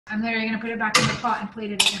I'm literally going to put it back in the pot and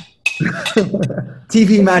plate it again.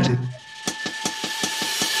 TV magic.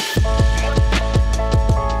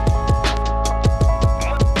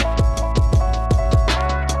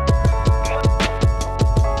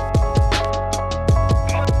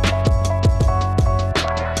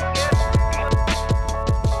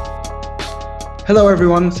 Hello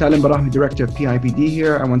everyone, Salim Barahmi, Director of PIPD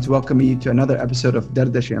here. I want to welcome you to another episode of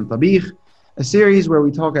Dardashe Tabee5, a series where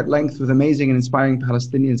we talk at length with amazing and inspiring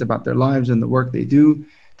Palestinians about their lives and the work they do.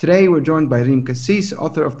 Today we're joined by Reem Kassis,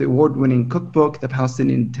 author of the award-winning cookbook, The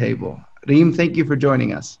Palestinian Table. Reem, thank you for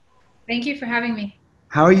joining us. Thank you for having me.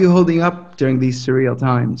 How are you holding up during these surreal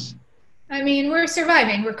times? I mean, we're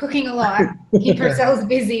surviving. We're cooking a lot, keep ourselves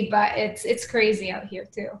busy, but it's crazy out here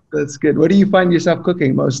too. That's good. What do you find yourself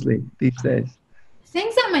cooking mostly these days?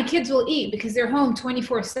 Things that my kids will eat because they're home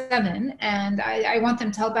 24/7 and I want them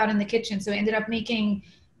to help out in the kitchen. So I ended up making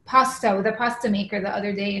pasta with a pasta maker the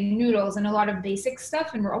other day and noodles and a lot of basic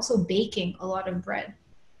stuff. And we're also baking a lot of bread.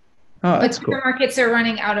 Oh, that's cool. But supermarkets are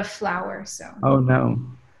running out of flour, so. Oh no.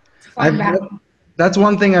 It's a fun battle. That's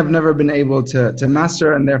one thing I've never been able to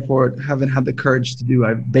master and therefore haven't had the courage to do.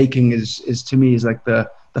 Baking is to me is like the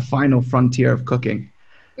final frontier of cooking.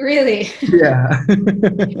 Really? Yeah.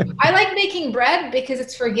 I like baking bread because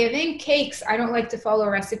it's forgiving. Cakes, I don't like to follow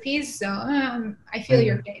recipes, so I feel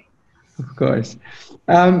your pain. Of course.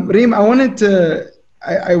 Reem, I wanted to,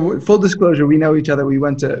 full disclosure, we know each other. We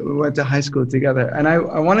went to high school together. And I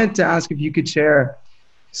wanted to ask if you could share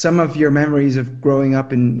some of your memories of growing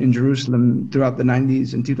up in Jerusalem throughout the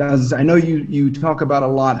 90s and 2000s. I know you talk about a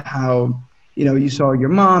lot how, you saw your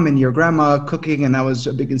mom and your grandma cooking and that was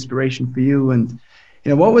a big inspiration for you. And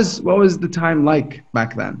what was the time like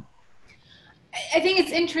back then? I think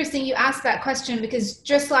it's interesting you asked that question because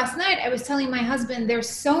just last night I was telling my husband there's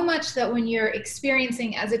so much that when you're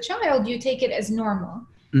experiencing as a child, you take it as normal.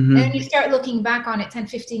 Mm-hmm. And then you start looking back on it 10,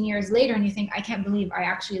 15 years later and you think, I can't believe I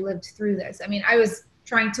actually lived through this. I mean, I was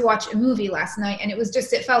trying to watch a movie last night and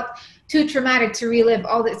it felt too traumatic to relive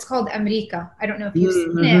all that. It's called America. I don't know if you've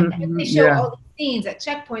seen it. And they show all the scenes at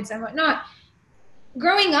checkpoints and whatnot.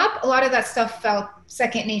 Growing up, a lot of that stuff felt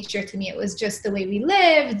second nature to me. It was just the way we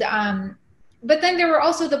lived. But then there were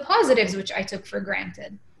also the positives, which I took for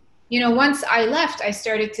granted. Once I left, I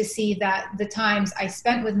started to see that the times I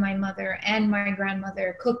spent with my mother and my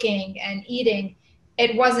grandmother cooking and eating,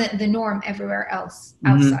 it wasn't the norm everywhere else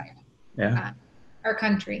outside our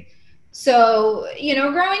country. So,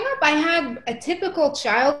 growing up, I had a typical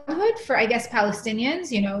childhood for, I guess,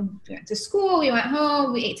 Palestinians. We went to school, we went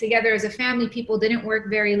home, we ate together as a family. People didn't work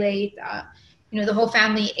very late. The whole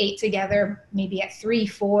family ate together maybe at 3,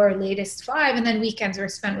 4, latest 5, and then weekends were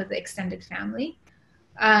spent with the extended family.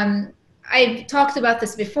 I've talked about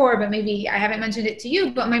this before, but maybe I haven't mentioned it to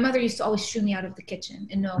you, but my mother used to always shoo me out of the kitchen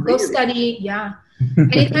and go study. Yeah.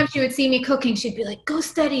 Anytime she would see me cooking, she'd be like, go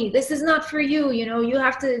study. This is not for you. You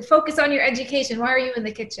have to focus on your education. Why are you in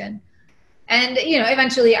the kitchen? And,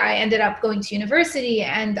 eventually I ended up going to university.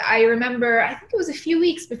 And I remember, I think it was a few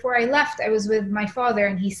weeks before I left, I was with my father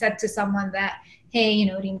and he said to someone that, hey,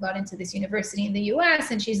 Reem got into this university in the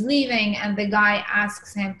US and she's leaving. And the guy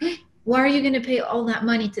asks him, why are you going to pay all that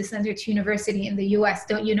money to send her to university in the US?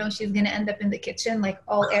 Don't you know she's going to end up in the kitchen like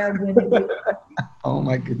all Arab women do? Oh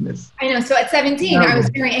my goodness. I know. So at 17, I was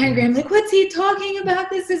very angry. I'm like, what's he talking about?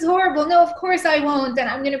 This is horrible. No, of course I won't. And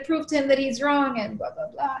I'm going to prove to him that he's wrong and blah, blah,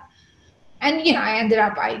 blah. And,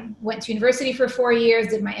 I went to university for 4 years,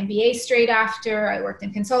 did my MBA straight after. I worked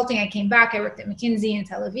in consulting. I came back. I worked at McKinsey in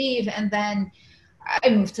Tel Aviv. And then I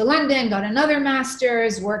moved to London, got another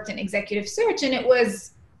master's, worked in executive search. And it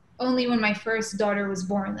was only when my first daughter was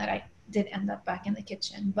born that I did end up back in the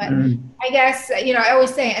kitchen. But I guess, I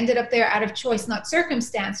always say I ended up there out of choice, not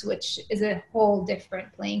circumstance, which is a whole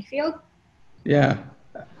different playing field. Yeah.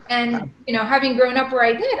 And, having grown up where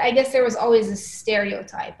I did, I guess there was always a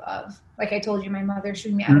stereotype of, like I told you, my mother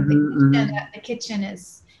shooed me out of the kitchen, that the kitchen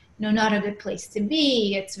is, not a good place to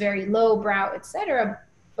be. It's very lowbrow, etc.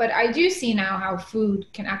 But I do see now how food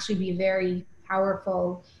can actually be very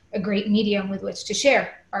powerful, a great medium with which to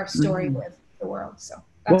share our story with the world. So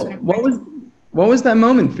that's what was that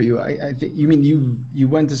moment for you? I think you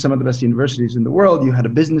went to some of the best universities in the world. You had a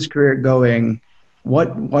business career going.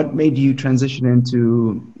 What made you transition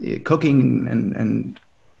into cooking and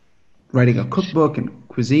writing a cookbook and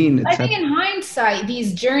cuisine, etc.? I think in hindsight,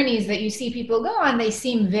 these journeys that you see people go on, they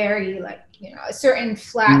seem very a certain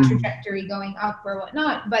flat trajectory going up or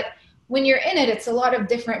whatnot. But when you're in it, it's a lot of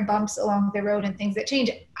different bumps along the road and things that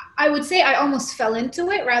change. I would say I almost fell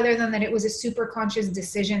into it rather than that it was a super conscious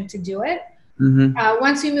decision to do it.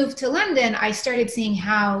 Once we moved to London, I started seeing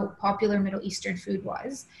how popular Middle Eastern food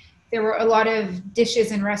was. There were a lot of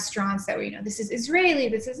dishes in restaurants that were, this is Israeli,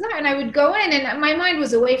 this is that. And I would go in and my mind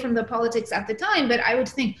was away from the politics at the time, but I would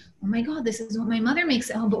think, oh my God, this is what my mother makes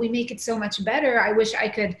at home, but we make it so much better. I wish I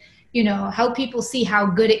could, help people see how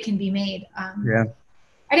good it can be made. I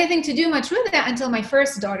didn't think to do much with that until my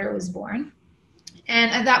first daughter was born. And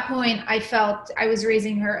at that point, I felt I was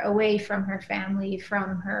raising her away from her family,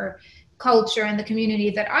 from her culture and the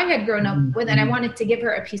community that I had grown up with. And I wanted to give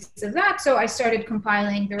her a piece of that. So I started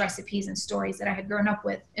compiling the recipes and stories that I had grown up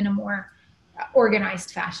with in a more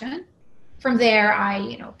organized fashion. From there,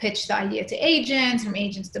 I pitched the idea to agents, from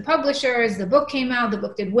agents to publishers. The book came out. The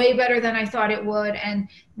book did way better than I thought it would. And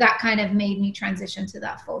that kind of made me transition to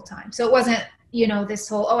that full time. So it wasn't, this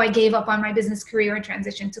whole, I gave up on my business career and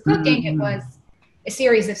transitioned to cooking. It was a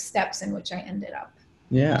series of steps in which I ended up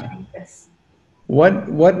doing this. What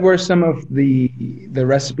were some of the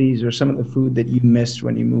recipes or some of the food that you missed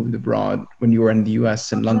when you moved abroad, when you were in the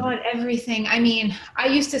US and London? Everything. I mean, I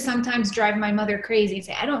used to sometimes drive my mother crazy and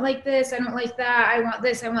say, I don't like this, I don't like that, I want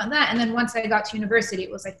this, I want that. And then once I got to university,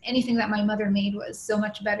 it was like anything that my mother made was so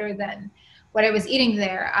much better than what I was eating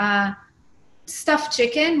there. Stuffed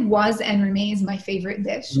chicken was and remains my favorite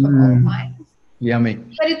dish of all time. Yummy.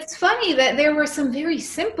 But it's funny that there were some very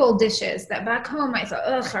simple dishes that back home I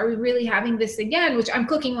thought, are we really having this again? Which I'm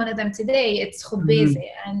cooking one of them today. It's khubeze.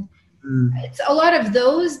 And it's a lot of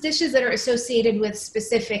those dishes that are associated with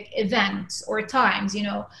specific events or times.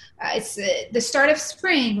 It's the start of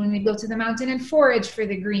spring when we go to the mountain and forage for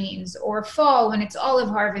the greens, or fall when it's olive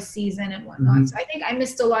harvest season and whatnot. So I think I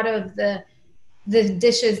missed a lot of the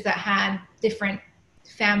dishes that had different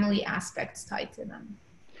family aspects tied to them.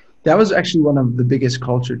 That was actually one of the biggest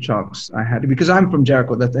culture shocks I had, because I'm from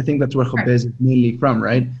Jericho. I think that's where khubeze is mainly from,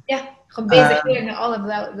 right? Yeah, khubeze and all of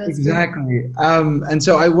that. Exactly. And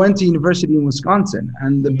so I went to university in Wisconsin,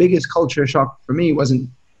 and the biggest culture shock for me wasn't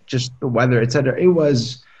just the weather, etc. It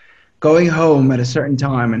was going home at a certain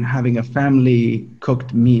time and having a family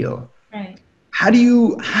cooked meal. Right. How do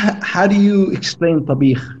you explain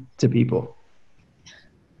tabikh to people?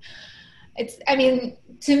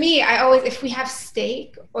 To me, I always, if we have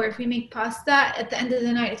steak or if we make pasta, at the end of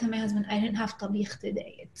the night, I tell my husband, I didn't have tabikh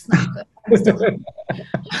today. It's not good.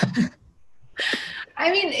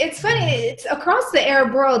 It's funny. It's across the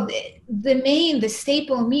Arab world, the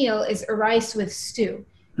staple meal is a rice with stew.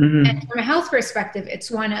 And from a health perspective,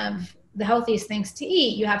 it's one of the healthiest things to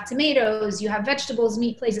eat. You have tomatoes, you have vegetables,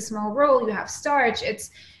 meat plays a small role, you have starch.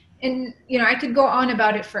 I could go on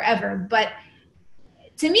about it forever, but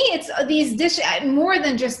to me, it's these dishes, more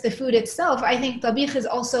than just the food itself. I think tabikh is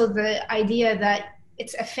also the idea that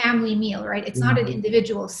it's a family meal, right? It's not an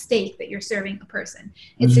individual steak that you're serving a person.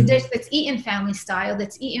 It's a dish that's eaten family style,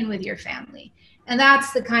 that's eaten with your family. And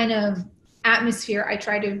that's the kind of atmosphere I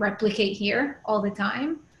try to replicate here all the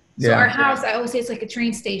time. So our house, I always say it's like a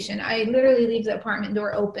train station. I literally leave the apartment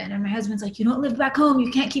door open and my husband's like, you don't live back home.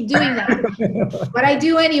 You can't keep doing that. But I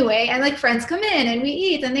do anyway. And friends come in and we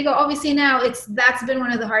eat and they go, obviously now that's been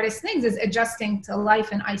one of the hardest things, is adjusting to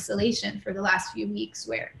life in isolation for the last few weeks,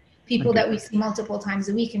 where people that we see multiple times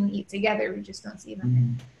a week and we eat together, we just don't see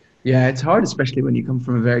them. Yeah, it's hard, especially when you come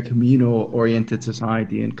from a very communal oriented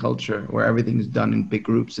society and culture where everything's done in big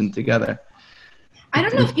groups and together. I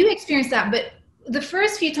don't know if you experienced that, but the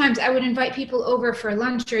first few times I would invite people over for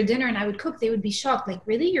lunch or dinner and I would cook, they would be shocked. Like,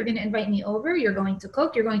 really? You're going to invite me over? You're going to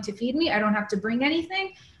cook? You're going to feed me? I don't have to bring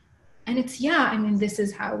anything? And it's, this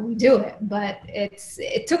is how we do it. But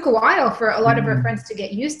it took a while for a lot of our friends to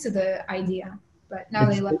get used to the idea, but now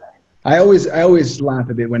they love it. I always laugh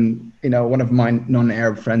a bit when, one of my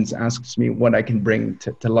non-Arab friends asks me what I can bring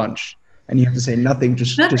to lunch. And you have to say nothing,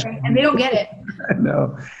 just and they don't get it.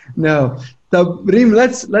 No. So, Reem,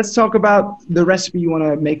 let's talk about the recipe you want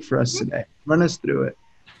to make for us today. Run us through it.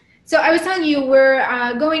 So I was telling you, we're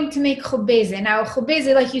going to make khubeze. Now,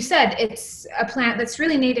 khubeze, like you said, it's a plant that's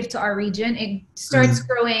really native to our region. It starts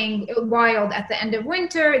growing wild at the end of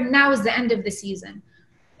winter. Now is the end of the season.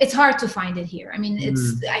 It's hard to find it here.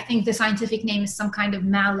 I think the scientific name is some kind of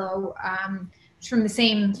mallow, from the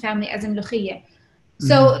same family as mlokhiyeh.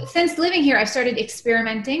 So since living here, I've started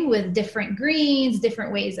experimenting with different greens,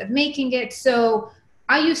 different ways of making it. So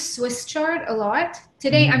I use Swiss chard a lot.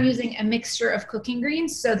 Today, I'm using a mixture of cooking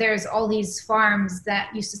greens. So there's all these farms that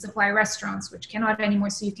used to supply restaurants, which cannot anymore.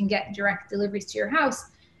 So you can get direct deliveries to your house.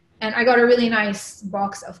 And I got a really nice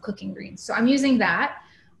box of cooking greens. So I'm using that.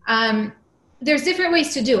 There's different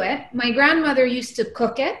ways to do it. My grandmother used to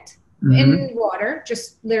cook it in water,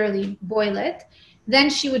 just literally boil it.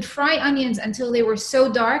 Then she would fry onions until they were so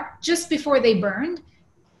dark, just before they burned.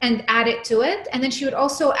 and add it to it. And then she would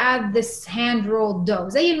also add this hand-rolled dough,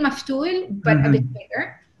 زي المفتول, but a bit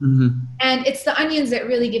bigger. And it's the onions that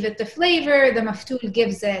really give it the flavor. The maftul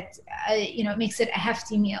gives it, it makes it a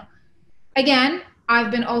hefty meal. Again, I've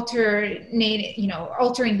been altering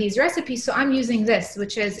these recipes. So I'm using this,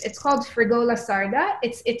 it's called frigola sarda.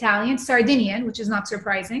 It's Italian, Sardinian, which is not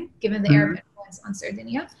surprising given the Arab influence on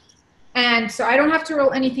Sardinia. And so I don't have to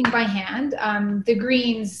roll anything by hand. The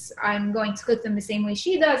greens, I'm going to cook them the same way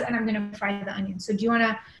she does, and I'm going to fry the onions. So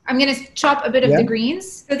I'm going to chop a bit of the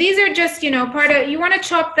greens. So these are just, you want to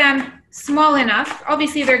chop them small enough.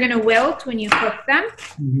 Obviously, they're going to wilt when you cook them.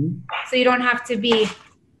 So you don't have to be...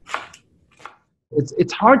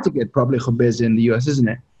 It's hard to get probably khubez in the US, isn't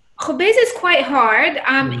it? Khubez is quite hard.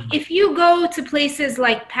 If you go to places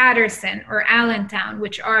like Patterson or Allentown,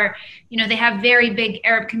 which are, they have very big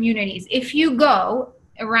Arab communities. If you go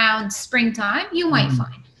around springtime, you might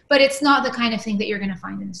find, but it's not the kind of thing that you're going to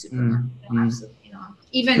find in the supermarket. Absolutely not.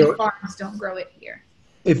 Even farms don't grow it here.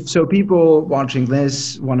 If so, people watching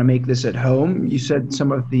this want to make this at home. You said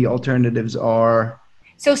some of the alternatives are.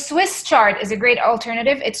 So Swiss chard is a great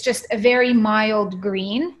alternative. It's just a very mild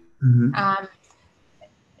green.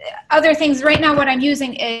 Other things right now, what I'm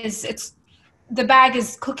using is the bag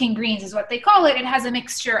is cooking greens is what they call it. It has a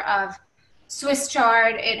mixture of Swiss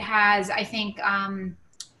chard. It has, I think,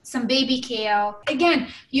 some baby kale. Again,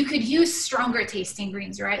 you could use stronger tasting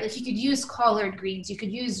greens, right? Like you could use collard greens. You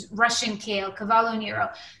could use Russian kale, Cavallo Nero.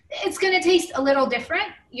 It's going to taste a little different.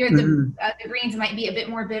 The greens might be a bit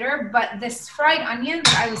more bitter, but this fried onion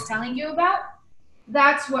that I was telling you about,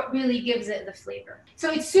 that's what really gives it the flavor.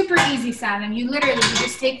 So it's super easy, Salim. You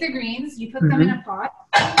just take the greens, you put them in a pot.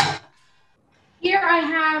 Here I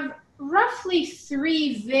have roughly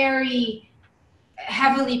 3 very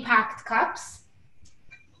heavily packed cups.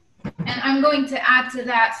 And I'm going to add to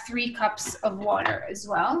that 3 cups of water as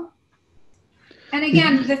well. And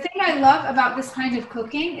again, the thing I love about this kind of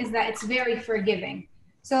cooking is that it's very forgiving.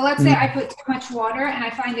 So let's say I put too much water and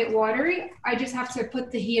I find it watery, I just have to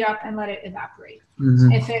put the heat up and let it evaporate.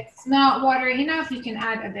 If it's not watery enough, you can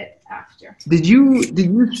add a bit after. Did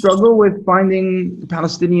you struggle with finding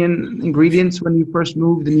Palestinian ingredients when you first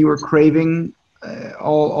moved and you were craving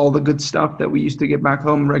all the good stuff that we used to get back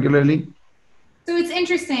home regularly? So it's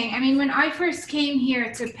interesting. I mean, when I first came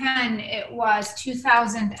here to Penn, it was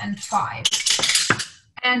 2005.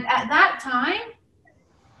 And at that time,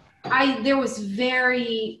 there was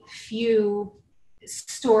very few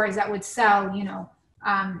stores that would sell,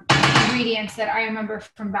 ingredients that I remember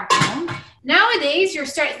from back home. Nowadays, you're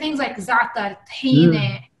starting things like za'atar,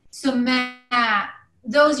 tahine, summa.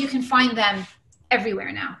 Those you can find them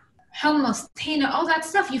everywhere now. Hummus, tahine, all that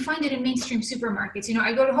stuff, you find it in mainstream supermarkets.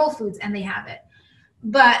 I go to Whole Foods and they have it.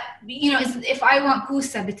 But, if I want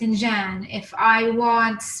kusa, bitinjan, if I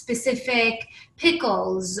want specific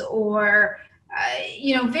pickles or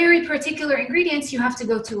very particular ingredients, you have to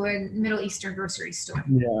go to a Middle Eastern grocery store.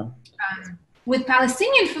 With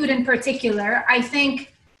Palestinian food in particular, I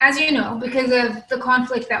think, as you know, because of the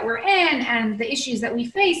conflict that we're in and the issues that we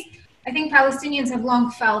face, I think Palestinians have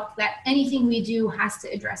long felt that anything we do has to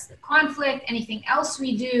address the conflict. Anything else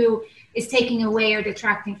we do is taking away or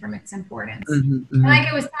detracting from its importance. And like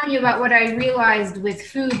I was telling you about what I realized with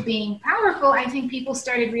food being powerful, I think people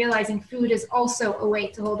started realizing food is also a way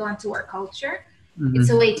to hold on to our culture.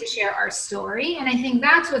 It's a way to share our story. And I think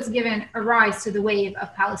that's what's given a rise to the wave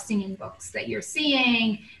of Palestinian books that you're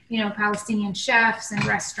seeing, Palestinian chefs and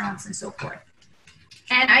restaurants and so forth.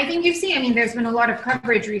 And I think you've seen, there's been a lot of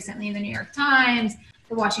coverage recently in the New York Times,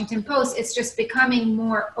 the Washington Post. It's just becoming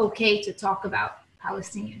more okay to talk about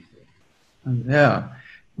Palestinian food. Yeah.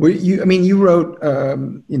 Well, you wrote,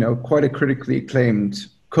 quite a critically acclaimed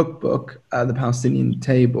cookbook, The Palestinian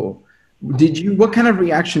Table. What kind of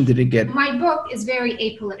reaction did it get? My book is very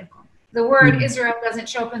apolitical. The word Israel doesn't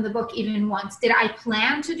show up in the book even once. Did I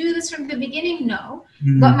plan to do this from the beginning? No.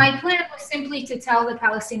 But my plan was simply to tell the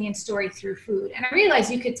Palestinian story through food. And I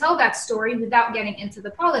realized you could tell that story without getting into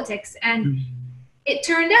the politics. And it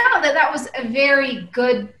turned out that was a very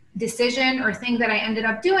good decision or thing that I ended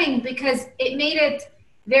up doing, because it made it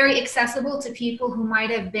very accessible to people who might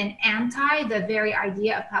have been anti the very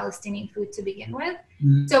idea of Palestinian food to begin with.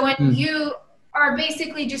 So when you are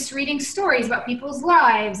basically just reading stories about people's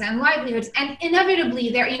lives and livelihoods, and inevitably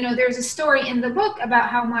there's a story in the book about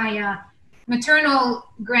how my maternal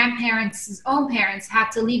grandparents' own parents had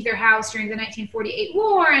to leave their house during the 1948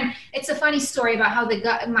 war, and it's a funny story about how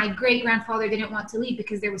my great-grandfather didn't want to leave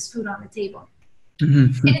because there was food on the table.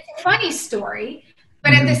 And it's a funny story,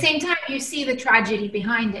 but at the same time you see the tragedy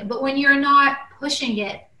behind it. But when you're not pushing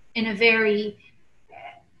it in a very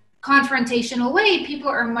confrontational way, people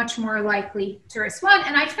are much more likely to respond.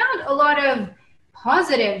 And I found a lot of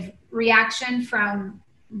positive reaction from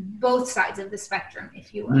both sides of the spectrum,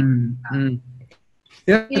 if you will.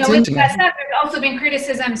 Yeah, you know, with that said, there's also been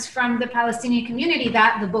criticisms from the Palestinian community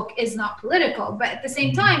that the book is not political, but at the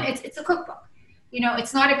same time, it's a cookbook. You know,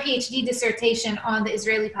 it's not a PhD dissertation on the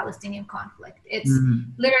Israeli-Palestinian conflict. It's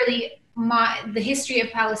literally the history of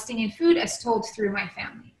Palestinian food as told through my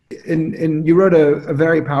family. And you wrote a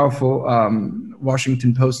very powerful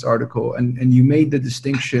Washington Post article, and you made the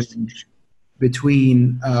distinction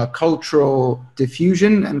between cultural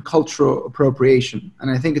diffusion and cultural appropriation. And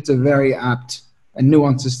I think it's a very apt and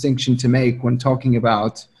nuanced distinction to make when talking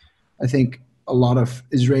about, I think, a lot of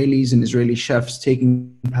Israelis and Israeli chefs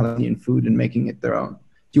taking Palestinian food and making it their own.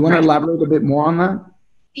 Do you want to elaborate a bit more on that?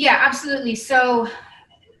 Yeah, absolutely. So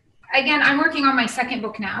again, I'm working on my second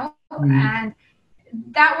book now, and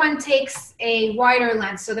that one takes a wider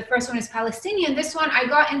lens. So the first one is Palestinian. This one, I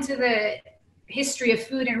got into the history of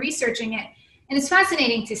food and researching it. And it's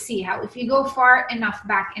fascinating to see how if you go far enough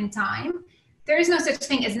back in time, there is no such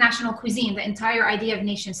thing as national cuisine. The entire idea of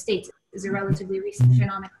nation states is a relatively recent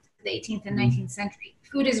phenomenon to the 18th and 19th century.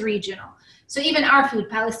 Food is regional. So even our food,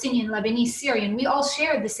 Palestinian, Lebanese, Syrian, we all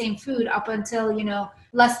shared the same food up until, you know,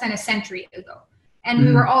 less than a century ago. And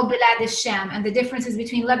we were all Bilad al-Sham. And the differences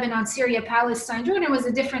between Lebanon, Syria, Palestine, Jordan was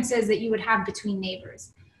the differences that you would have between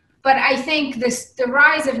neighbors. But I think the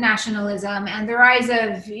rise of nationalism and the rise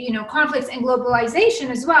of, you know, conflicts and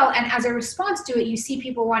globalization as well. And as a response to it, you see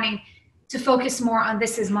people wanting to focus more on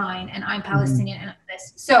this is mine and I'm Palestinian and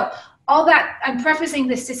this. So all that, I'm prefacing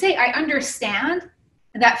this to say, I understand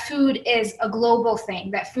that food is a global thing,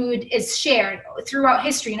 that food is shared throughout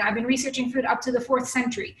history. And I've been researching food up to the 4th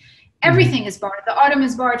century. Everything is borrowed. The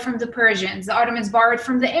Ottomans borrowed from the Persians. The Ottomans borrowed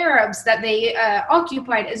from the Arabs that they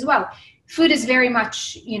occupied as well. Food is very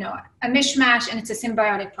much, you know, a mishmash, and it's a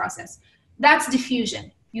symbiotic process. That's diffusion.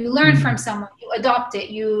 You learn from someone, you adopt it,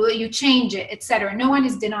 you change it, etc. No one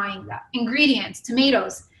is denying that. Ingredients,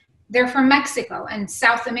 tomatoes, they're from Mexico and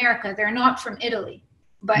South America. They're not from Italy.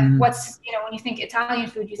 But what's, you know, when you think Italian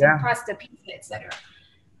food, you think pasta, pizza, etc.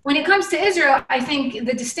 When it comes to Israel, I think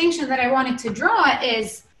the distinction that I wanted to draw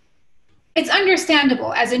is it's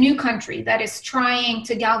understandable as a new country that is trying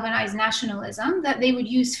to galvanize nationalism that they would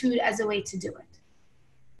use food as a way to do it.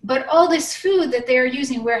 But all this food that they're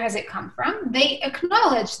using, where has it come from? They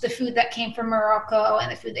acknowledge the food that came from Morocco and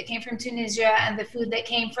the food that came from Tunisia and the food that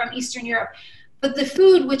came from Eastern Europe. But the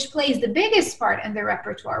food which plays the biggest part in their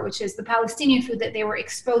repertoire, which is the Palestinian food that they were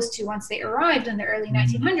exposed to once they arrived in the early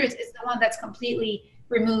 1900s, is the one that's completely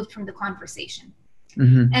removed from the conversation.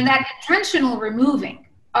 And that intentional removing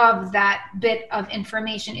of that bit of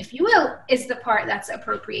information, if you will, is the part that's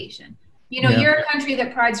appropriation. You know, you're a country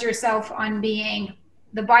that prides yourself on being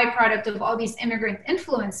the byproduct of all these immigrant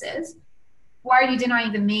influences. Why are you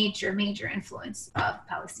denying the major influence of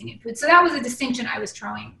Palestinian food? So that was a distinction I was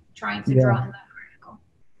trying to draw in that article.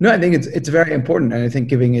 No, I think it's very important, and I think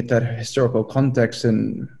giving it that historical context,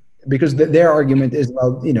 and because their argument is,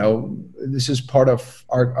 well, you know, this is part of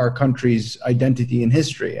our country's identity and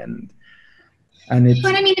history, and it's.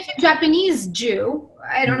 But I mean, if a Japanese Jew,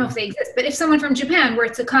 I don't know if they exist, but if someone from Japan were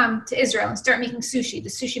to come to Israel and start making sushi,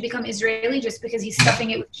 does sushi become Israeli just because he's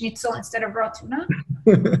stuffing it with schnitzel instead of raw tuna?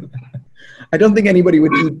 I don't think anybody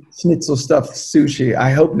would eat schnitzel stuffed sushi.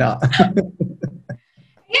 I hope not.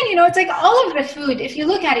 Again, you know, it's like all of the food, if you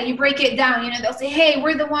look at it, you break it down, you know, they'll say, hey,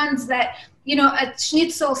 we're the ones that, you know, a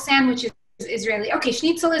schnitzel sandwich is Israeli. Okay,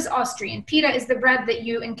 schnitzel is Austrian. Pita is the bread that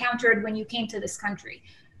you encountered when you came to this country.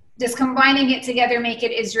 Does combining it together make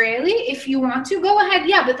it Israeli? If you want to, go ahead,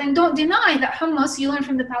 yeah, but then don't deny that hummus you learn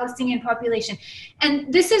from the Palestinian population.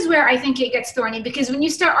 And this is where I think it gets thorny, because when you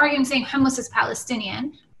start arguing saying hummus is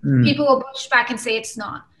Palestinian, people will push back and say it's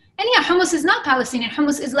not. And yeah, hummus is not Palestinian,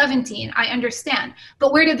 hummus is Levantine, I understand.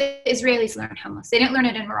 But where did the Israelis learn hummus? They didn't learn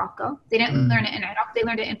it in Morocco, they didn't learn it in Iraq, they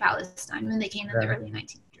learned it in Palestine when they came in the early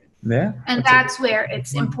 1900s. Yeah. And that's where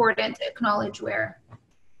it's important to acknowledge where.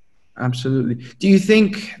 Absolutely. Do you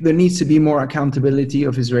think there needs to be more accountability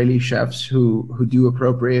of Israeli chefs who do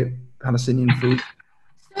appropriate Palestinian food?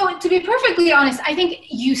 So to be perfectly honest, I think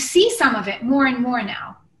you see some of it more and more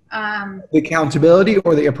now. The accountability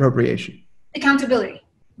or the appropriation? Accountability.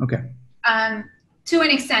 Okay. To an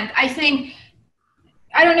extent. I think,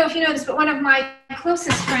 I don't know if you know this, but one of my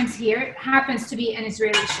closest friends here happens to be an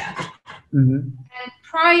Israeli chef. And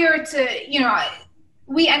prior to, you know,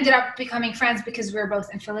 we ended up becoming friends because we're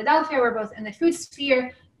both in Philadelphia, we're both in the food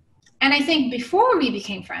sphere. And I think before we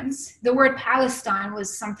became friends, the word Palestine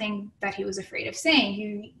was something that he was afraid of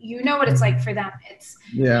saying. You know what it's like for them. It's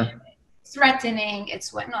threatening,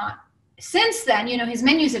 it's whatnot. Since then, you know, his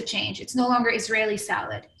menus have changed. It's no longer Israeli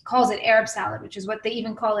salad. He calls it Arab salad, which is what they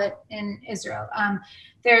even call it in Israel.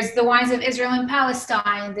 There's the wines of Israel and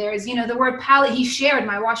Palestine. There's, you know, the word he shared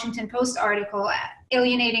my Washington Post article,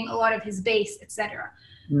 alienating a lot of his base, etc.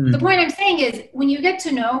 The point I'm saying is, when you get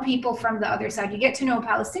to know people from the other side, you get to know a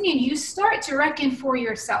Palestinian, you start to reckon for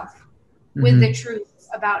yourself with the truth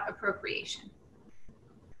about appropriation.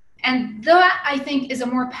 And that, I think, is a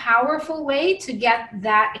more powerful way to get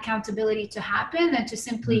that accountability to happen than to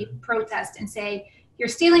simply protest and say, you're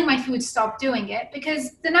stealing my food, stop doing it.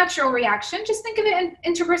 Because the natural reaction, just think of it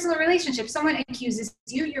in interpersonal relationships. Someone accuses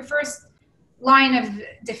you, your first line of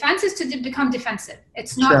defense is to become defensive.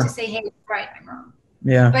 It's not to say, hey, you're right, I'm wrong.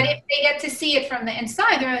 Yeah. But if they get to see it from the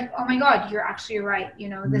inside, they're like, oh my God, you're actually right. You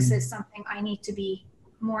know, this is something I need to be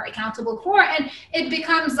more accountable for. And it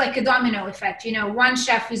becomes like a domino effect. You know, one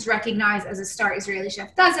chef who's recognized as a star Israeli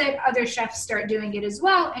chef does it, other chefs start doing it as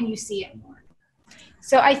well, and you see it more.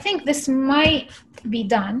 So I think this might be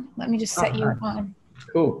done. Let me just set you on.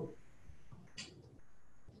 Cool.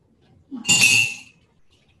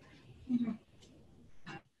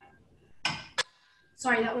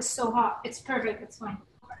 Sorry, that was so hot. It's perfect. It's fine.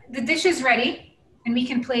 The dish is ready, and we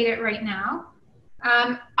can plate it right now.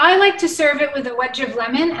 I like to serve it with a wedge of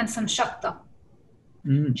lemon and some shatta,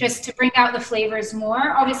 just to bring out the flavors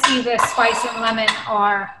more. Obviously, the spice and lemon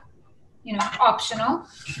are, you know, optional.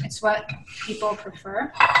 It's what people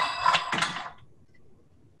prefer.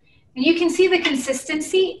 And you can see the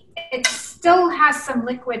consistency. It still has some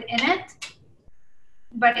liquid in it,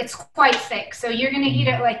 but it's quite thick. So you're going to eat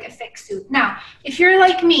it like a thick soup. Now, if you're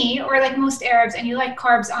like me or like most Arabs and you like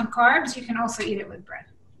carbs on carbs, you can also eat it with bread.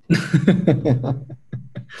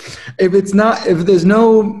 If there's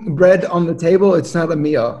no bread on the table, it's not a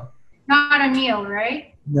meal. Not a meal,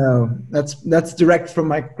 right? No, that's direct from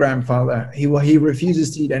my grandfather. He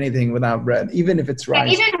refuses to eat anything without bread, even if it's rice.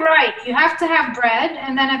 And even right, you have to have bread,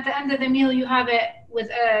 and then at the end of the meal, you have it with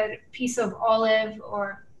a piece of olive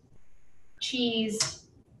or cheese.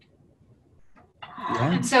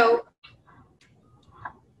 Yeah. And so.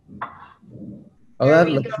 Oh, that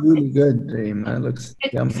looks really good, Reem. That looks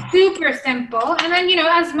yummy. It's super simple. And then, you know,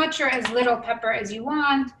 as much or as little pepper as you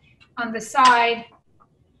want on the side.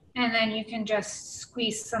 And then you can just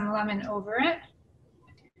squeeze some lemon over it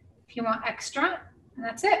if you want extra. And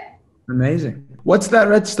that's it. Amazing. What's that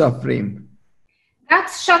red stuff, Reem?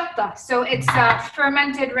 That's shatta. So it's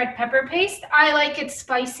fermented red pepper paste. I like it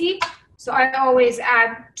spicy. So I always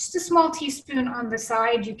add just a small teaspoon on the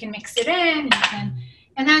side. You can mix it in.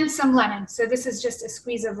 And then some lemon. So this is just a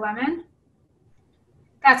squeeze of lemon.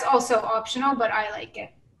 That's also optional, but I like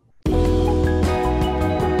it.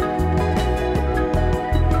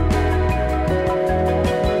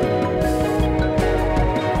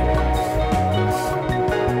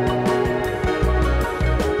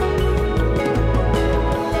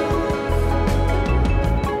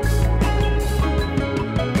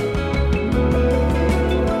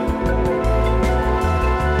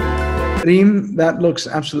 Reem, that looks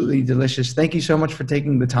absolutely delicious. Thank you so much for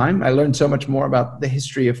taking the time. I learned so much more about the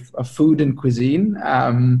history of food and cuisine.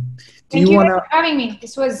 Thank you for having me.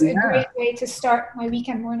 This was a great way to start my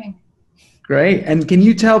weekend morning. Great. And can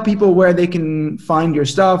you tell people where they can find your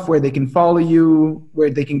stuff, where they can follow you,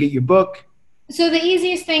 where they can get your book? So the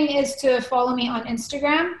easiest thing is to follow me on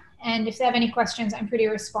Instagram. And if they have any questions, I'm pretty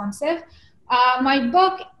responsive. My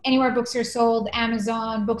book, anywhere books are sold,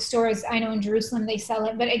 Amazon, bookstores, I know in Jerusalem they sell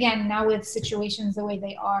it. But again, now with situations the way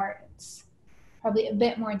they are, it's probably a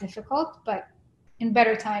bit more difficult, but in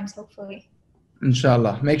better times, hopefully.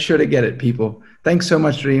 Inshallah. Make sure to get it, people. Thanks so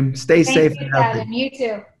much, Reem. Stay safe and healthy. You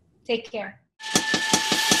too. Take care.